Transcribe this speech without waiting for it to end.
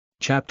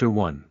Chapter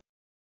 1.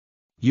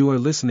 You are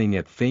listening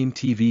at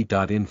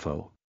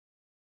famvetv.info.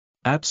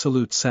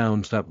 Absolute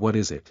sound. What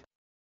is it?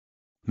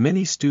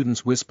 Many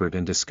students whispered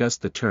and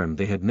discussed the term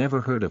they had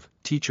never heard of.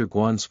 Teacher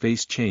Guan's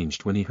face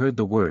changed when he heard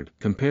the word.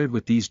 Compared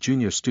with these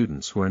junior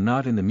students who are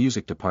not in the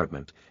music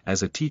department,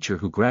 as a teacher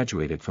who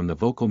graduated from the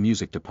vocal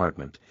music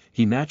department,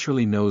 he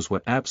naturally knows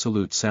what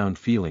absolute sound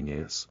feeling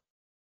is.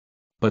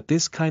 But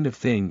this kind of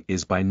thing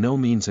is by no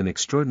means an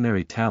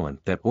extraordinary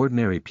talent that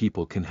ordinary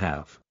people can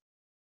have.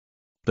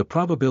 The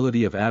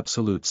probability of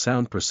absolute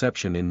sound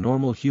perception in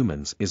normal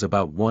humans is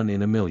about 1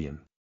 in a million.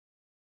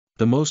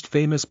 The most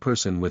famous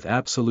person with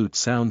absolute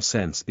sound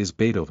sense is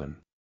Beethoven.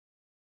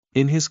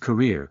 In his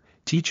career,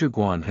 Teacher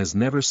Guan has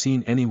never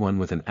seen anyone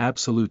with an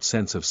absolute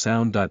sense of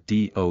sound.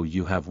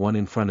 You have one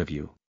in front of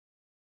you.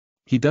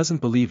 He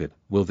doesn't believe it.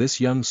 Will this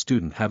young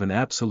student have an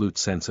absolute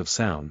sense of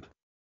sound?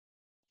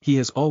 He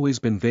has always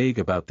been vague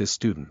about this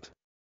student.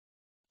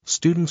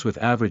 Students with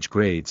average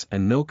grades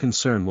and no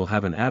concern will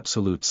have an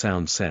absolute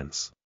sound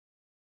sense.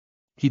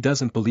 He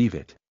doesn't believe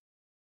it.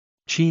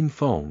 Qin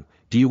Feng,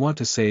 do you want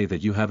to say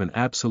that you have an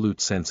absolute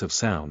sense of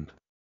sound?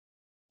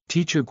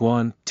 Teacher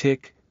Guan,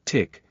 tick,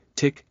 tick,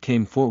 tick,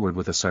 came forward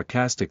with a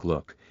sarcastic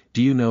look.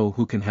 Do you know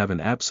who can have an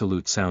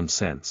absolute sound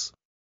sense?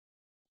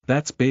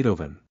 That's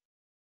Beethoven.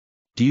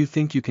 Do you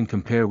think you can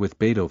compare with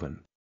Beethoven?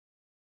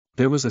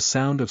 There was a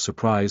sound of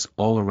surprise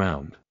all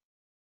around.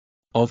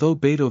 Although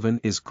Beethoven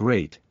is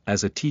great,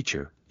 as a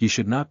teacher, you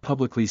should not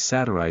publicly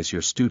satirize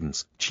your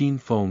students. Qin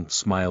Feng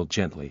smiled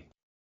gently.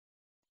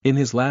 In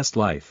his last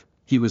life,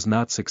 he was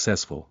not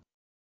successful.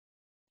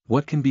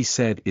 What can be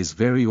said is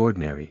very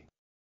ordinary.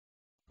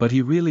 But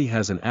he really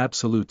has an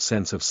absolute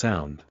sense of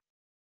sound.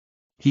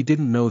 He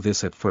didn't know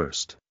this at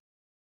first.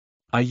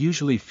 I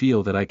usually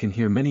feel that I can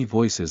hear many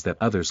voices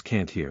that others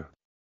can't hear.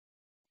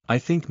 I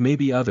think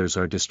maybe others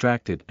are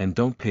distracted and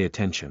don't pay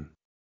attention.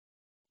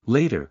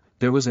 Later,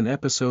 there was an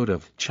episode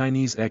of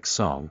Chinese X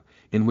Song,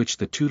 in which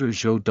the tutor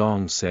Zhou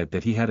Dong said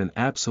that he had an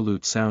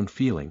absolute sound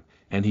feeling,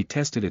 and he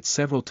tested it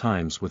several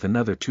times with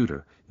another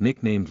tutor,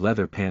 nicknamed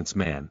Leather Pants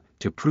Man,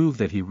 to prove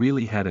that he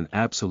really had an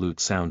absolute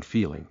sound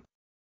feeling.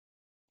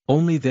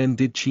 Only then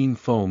did Qin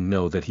Feng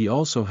know that he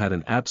also had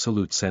an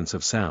absolute sense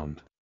of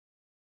sound.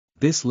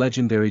 This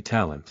legendary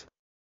talent.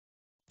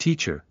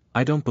 Teacher,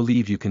 I don't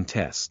believe you can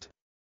test.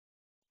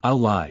 I'll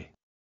lie.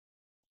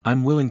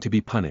 I'm willing to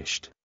be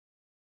punished.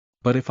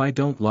 But if I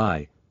don't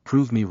lie,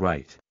 prove me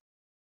right.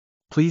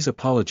 Please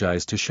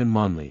apologize to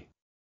Shenmonli.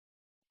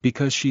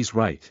 Because she's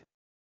right.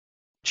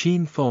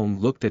 Qin Feng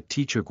looked at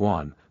Teacher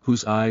Guan,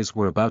 whose eyes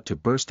were about to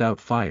burst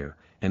out fire,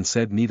 and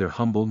said neither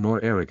humble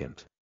nor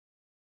arrogant.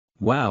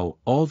 Wow!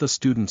 All the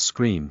students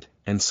screamed,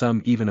 and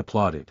some even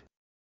applauded.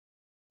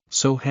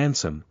 So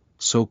handsome,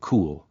 so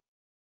cool.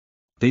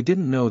 They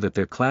didn't know that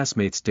their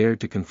classmates dared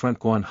to confront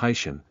Guan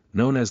Haishan,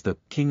 known as the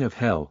King of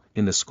Hell,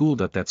 in the school.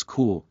 That's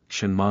cool.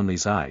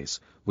 Shenmonli's eyes,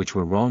 which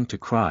were wrong to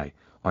cry,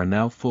 are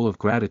now full of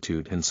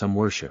gratitude and some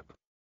worship.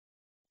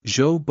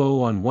 Zhou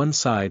Bo on one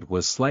side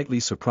was slightly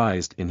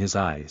surprised in his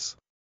eyes.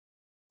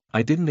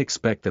 I didn't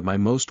expect that my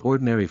most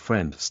ordinary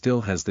friend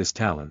still has this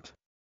talent.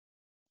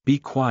 Be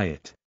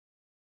quiet.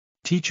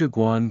 Teacher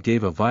Guan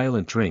gave a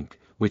violent drink,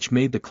 which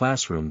made the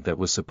classroom that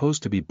was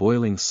supposed to be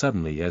boiling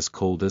suddenly as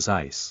cold as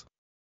ice.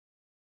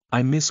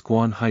 I miss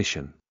Guan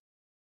Haishan.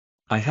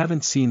 I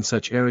haven't seen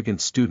such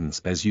arrogant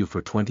students as you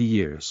for 20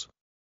 years.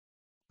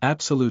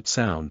 Absolute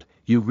sound,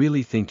 you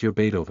really think you're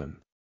Beethoven?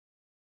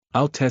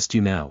 I'll test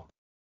you now.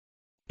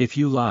 If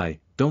you lie,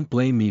 don't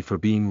blame me for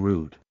being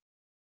rude.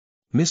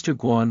 Mr.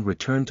 Guan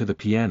returned to the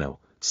piano,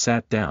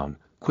 sat down,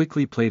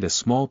 quickly played a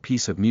small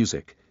piece of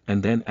music,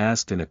 and then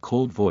asked in a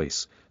cold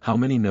voice, how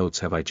many notes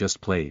have I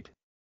just played?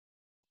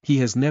 He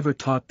has never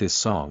taught this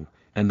song,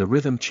 and the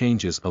rhythm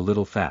changes a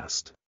little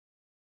fast.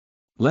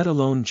 Let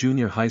alone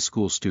junior high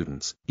school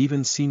students,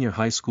 even senior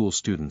high school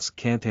students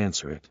can't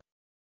answer it.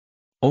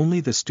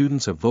 Only the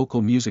students of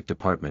vocal music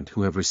department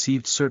who have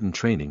received certain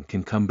training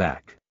can come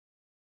back.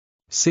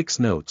 6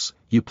 notes,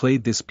 you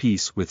played this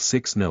piece with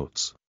 6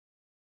 notes.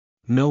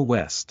 No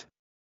West.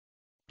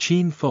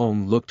 Qin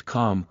Feng looked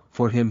calm.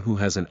 For him who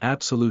has an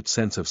absolute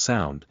sense of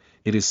sound,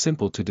 it is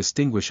simple to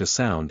distinguish a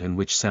sound and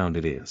which sound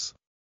it is.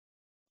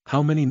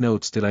 How many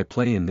notes did I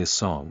play in this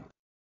song?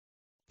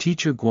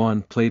 Teacher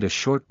Guan played a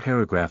short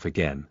paragraph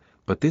again,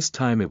 but this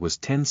time it was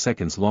 10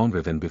 seconds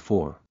longer than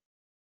before.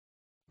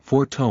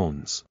 4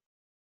 tones.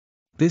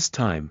 This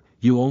time,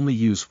 you only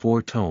use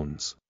 4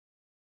 tones.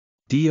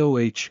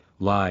 DOH,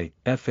 Li,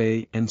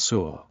 Fa and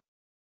Suo.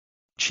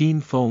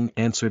 Qin Feng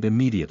answered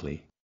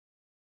immediately.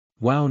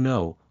 Wow,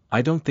 no,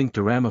 I don't think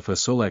Doramafa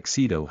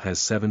Solaxido has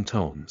 7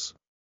 tones.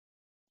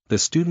 The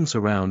students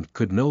around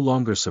could no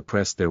longer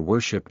suppress their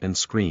worship and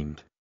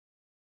screamed.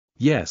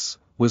 Yes,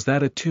 was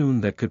that a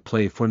tune that could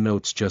play 4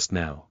 notes just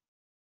now?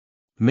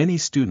 Many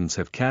students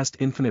have cast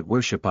infinite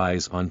worship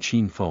eyes on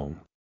Qin Feng.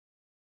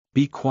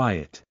 Be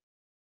quiet.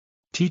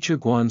 Teacher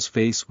Guan's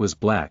face was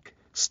black,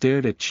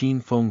 stared at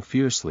Qin Feng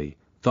fiercely,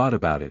 thought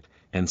about it,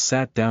 and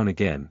sat down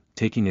again.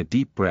 Taking a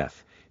deep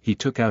breath, he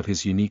took out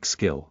his unique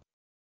skill.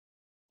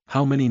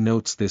 How many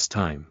notes this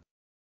time?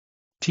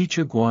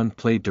 Teacher Guan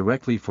played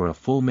directly for a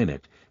full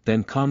minute,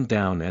 then calmed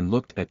down and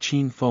looked at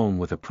Qin Feng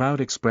with a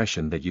proud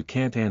expression that you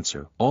can't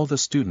answer. All the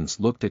students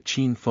looked at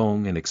Qin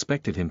Feng and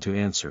expected him to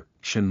answer.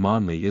 Shen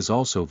Monli is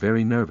also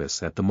very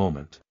nervous at the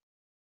moment.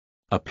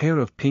 A pair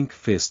of pink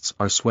fists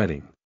are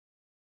sweating.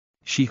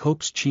 She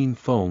hopes Qin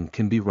Feng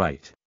can be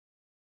right.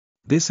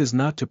 This is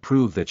not to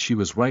prove that she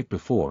was right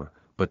before,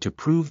 but to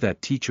prove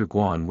that Teacher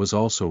Guan was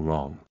also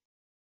wrong.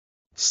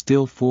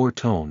 Still 4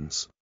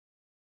 tones.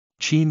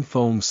 Qin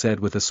Feng said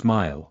with a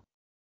smile.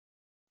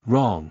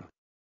 Wrong.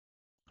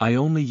 I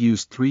only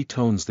used 3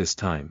 tones this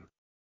time.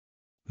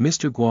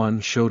 Mr.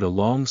 Guan showed a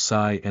long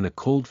sigh and a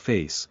cold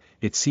face.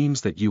 It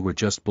seems that you were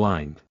just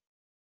blind.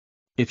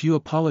 If you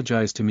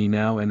apologize to me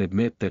now and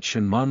admit that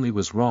Shen Monli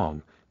was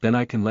wrong, then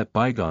I can let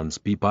bygones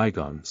be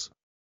bygones.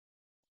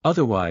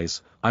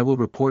 Otherwise, I will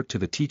report to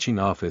the teaching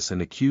office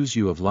and accuse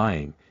you of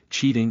lying,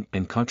 cheating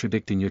and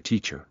contradicting your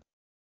teacher.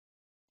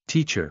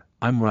 Teacher,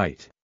 I'm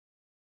right.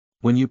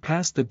 When you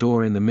passed the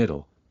door in the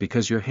middle,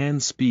 because your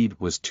hand speed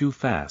was too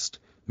fast,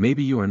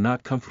 maybe you are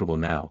not comfortable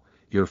now,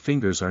 your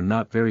fingers are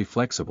not very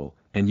flexible,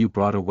 and you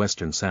brought a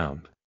Western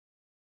sound.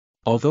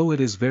 Although it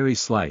is very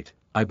slight,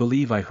 I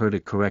believe I heard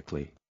it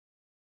correctly.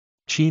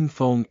 Qin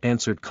Feng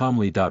answered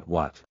calmly.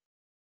 What?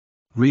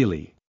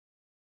 Really?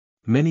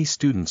 Many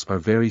students are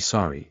very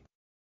sorry.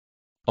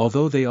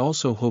 Although they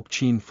also hope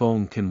Qin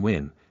Feng can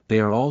win, they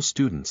are all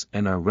students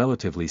and are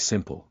relatively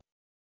simple.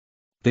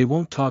 They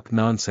won't talk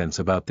nonsense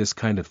about this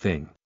kind of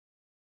thing.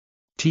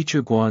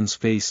 Teacher Guan's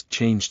face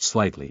changed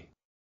slightly.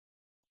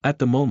 At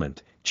the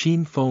moment,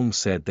 Qin Feng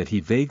said that he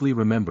vaguely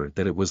remembered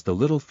that it was the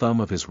little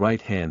thumb of his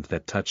right hand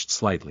that touched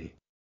slightly.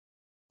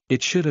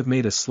 It should have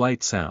made a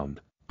slight sound,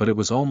 but it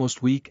was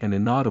almost weak and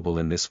inaudible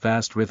in this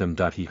fast rhythm.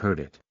 He heard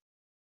it.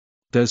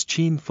 Does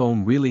Qin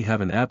Feng really have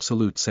an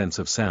absolute sense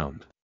of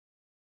sound?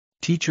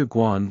 Teacher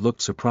Guan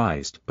looked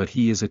surprised, but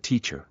he is a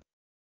teacher.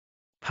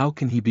 How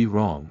can he be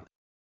wrong?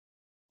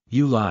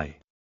 You lie.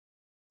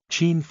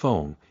 Qin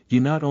Feng, you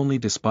not only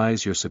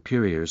despise your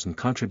superiors and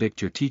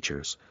contradict your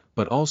teachers,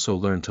 but also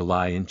learn to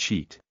lie and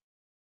cheat.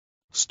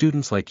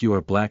 Students like you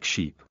are black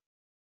sheep.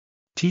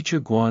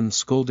 Teacher Guan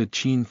scolded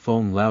Qin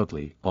Feng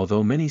loudly.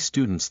 Although many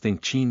students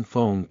think Qin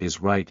Feng is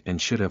right and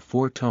should have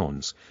 4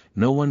 tones,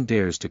 no one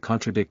dares to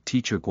contradict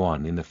Teacher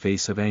Guan in the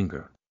face of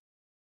anger.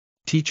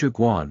 Teacher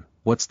Guan,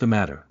 what's the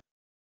matter?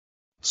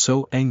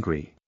 So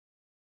angry.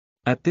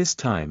 At this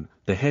time,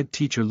 the head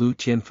teacher Lu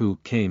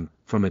Tianfu came.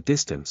 From a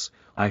distance,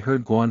 I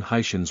heard Guan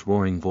Haishan's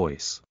roaring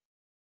voice.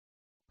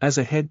 As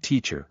a head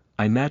teacher,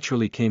 I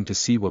naturally came to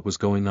see what was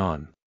going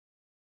on.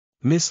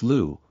 Miss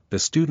Lu, the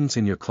students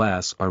in your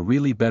class are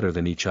really better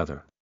than each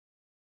other.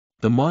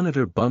 The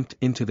monitor bumped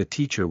into the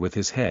teacher with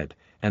his head,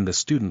 and the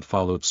student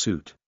followed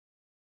suit.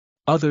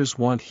 Others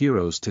want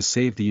heroes to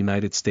save the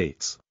United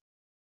States.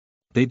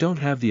 They don't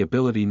have the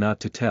ability not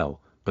to tell,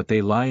 but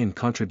they lie and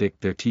contradict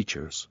their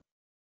teachers.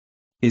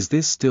 Is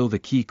this still the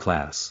key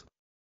class?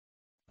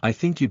 I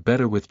think you'd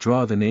better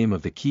withdraw the name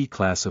of the key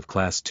class of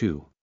class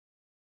 2.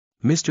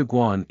 Mr.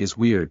 Guan is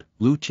weird.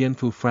 Lu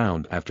Tianfu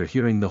frowned after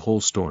hearing the whole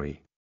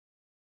story.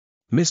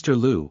 Mr.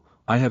 Lu,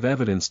 I have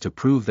evidence to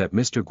prove that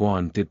Mr.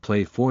 Guan did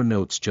play 4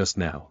 notes just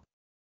now.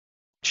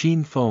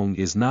 Qin Feng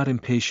is not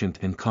impatient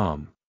and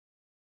calm.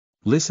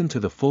 Listen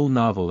to the full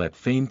novel at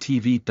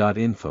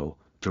famvetv.info,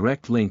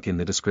 direct link in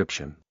the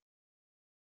description.